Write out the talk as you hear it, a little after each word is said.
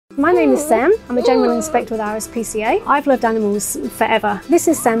My name is Sam. I'm a General Inspector with RSPCA. I've loved animals forever. This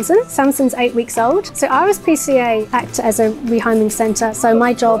is Samson. Samson's 8 weeks old. So RSPCA act as a rehoming centre. So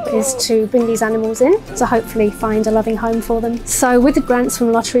my job is to bring these animals in to hopefully find a loving home for them. So with the grants from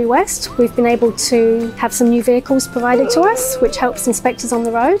Lotterywest, we've been able to have some new vehicles provided to us, which helps inspectors on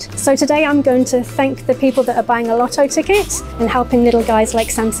the road. So today I'm going to thank the people that are buying a lotto ticket and helping little guys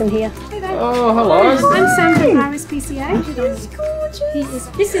like Samson here. Oh, hello. I'm Sam from RSPCA.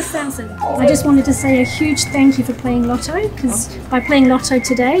 This is Samson. I just wanted to say a huge thank you for playing Lotto, because by playing Lotto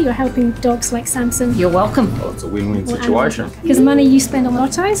today, you're helping dogs like Samson. You're welcome. Well, it's a win-win situation. Because money you spend on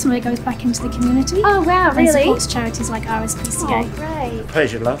Lotto, some of it goes back into the community. Oh wow, And really? supports charities like RSPCA. Oh, great.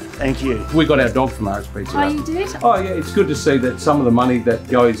 Pleasure, love. Thank you. We got our dog from RSPCA. Oh, you did? Oh yeah, it's good to see that some of the money that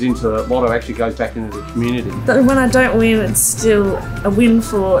goes into Lotto actually goes back into the community. But when I don't win, it's still a win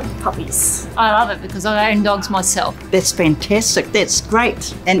for puppies. I love it because I own dogs myself. That's fantastic. That's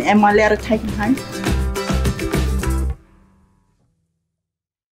great. And am I allowed to take him home?